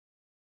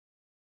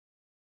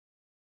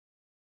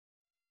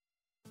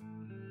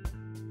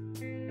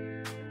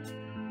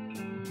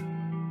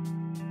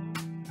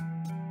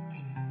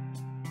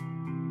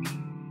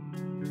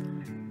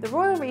The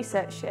Royal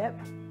Research Ship,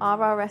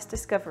 RRS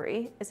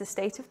Discovery, is a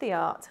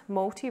state-of-the-art,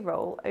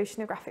 multi-role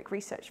oceanographic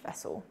research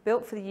vessel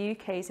built for the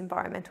UK's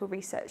environmental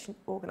research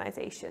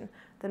organisation,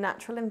 the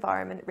Natural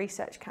Environment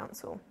Research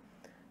Council.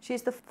 She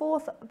is the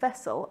fourth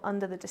vessel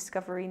under the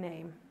Discovery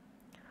name.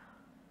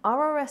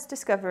 RRS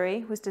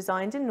Discovery was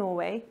designed in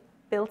Norway,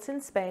 built in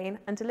Spain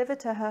and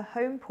delivered to her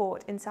home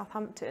port in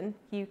Southampton,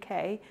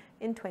 UK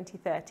in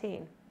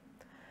 2013.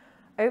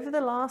 Over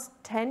the last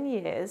 10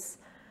 years,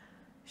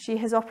 she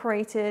has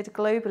operated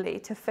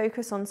globally to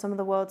focus on some of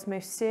the world's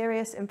most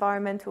serious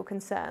environmental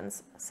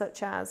concerns,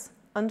 such as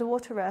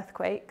underwater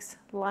earthquakes,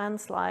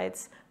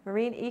 landslides,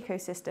 marine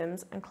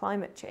ecosystems, and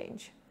climate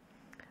change.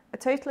 A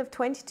total of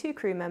 22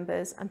 crew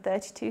members and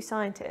 32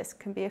 scientists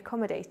can be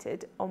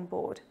accommodated on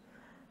board.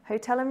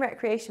 Hotel and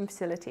recreation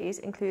facilities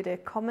include a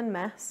common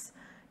mess,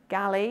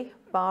 galley,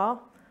 bar,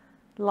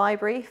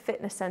 library,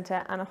 fitness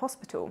centre, and a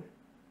hospital.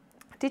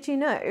 Did you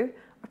know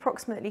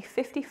approximately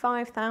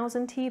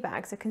 55,000 tea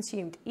bags are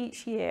consumed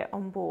each year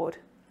on board?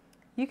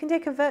 You can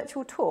take a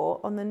virtual tour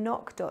on the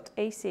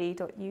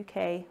noc.ac.uk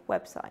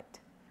website.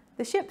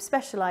 The ship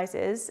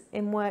specialises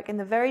in work in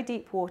the very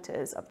deep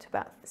waters up to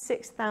about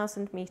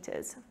 6,000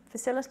 metres,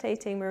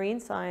 facilitating marine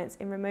science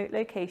in remote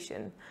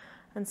location,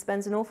 and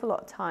spends an awful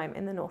lot of time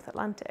in the North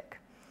Atlantic.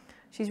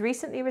 She's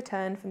recently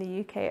returned from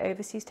the UK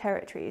overseas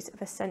territories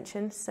of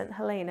Ascension, St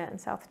Helena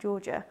and South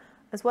Georgia,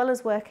 as well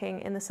as working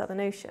in the Southern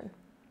Ocean.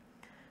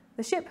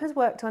 The ship has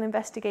worked on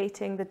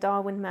investigating the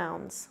Darwin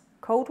Mounds,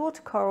 cold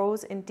water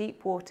corals in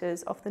deep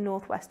waters off the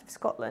northwest of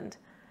Scotland.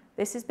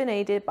 This has been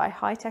aided by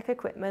high-tech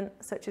equipment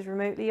such as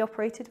remotely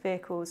operated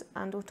vehicles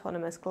and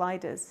autonomous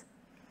gliders.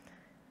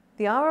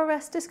 The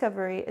RRS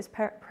Discovery is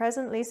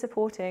presently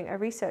supporting a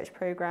research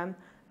programme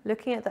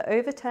looking at the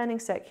overturning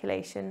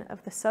circulation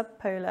of the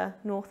subpolar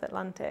North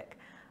Atlantic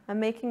and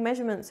making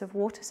measurements of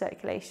water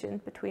circulation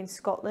between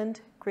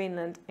Scotland,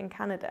 Greenland and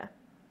Canada.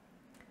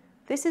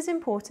 This is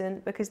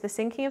important because the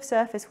sinking of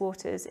surface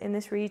waters in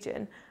this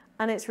region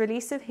and its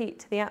release of heat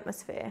to the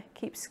atmosphere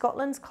keeps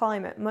Scotland's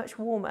climate much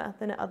warmer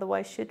than it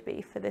otherwise should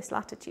be for this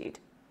latitude.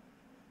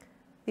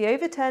 The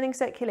overturning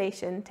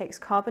circulation takes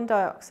carbon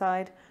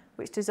dioxide,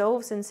 which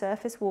dissolves in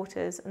surface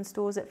waters and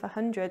stores it for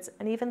hundreds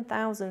and even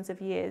thousands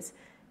of years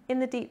in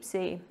the deep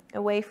sea,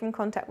 away from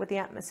contact with the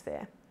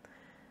atmosphere.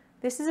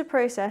 This is a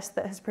process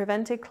that has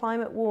prevented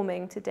climate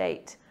warming to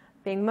date,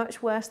 being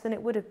much worse than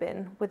it would have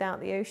been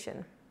without the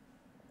ocean.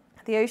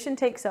 The ocean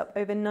takes up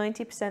over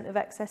 90% of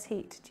excess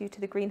heat due to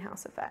the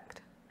greenhouse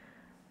effect.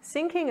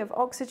 Sinking of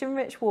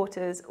oxygen-rich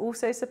waters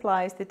also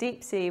supplies the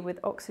deep sea with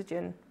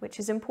oxygen, which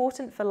is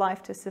important for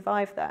life to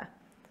survive there.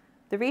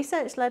 The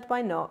research led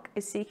by NOC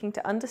is seeking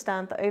to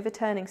understand the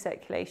overturning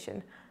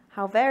circulation,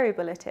 how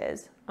variable it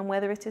is, and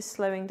whether it is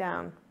slowing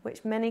down,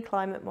 which many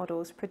climate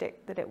models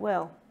predict that it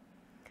will.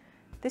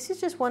 This is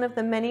just one of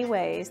the many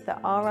ways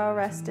that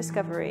RRS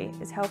Discovery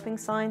is helping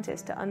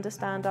scientists to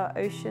understand our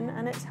ocean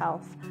and its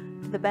health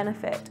for the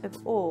benefit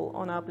of all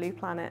on our blue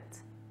planet.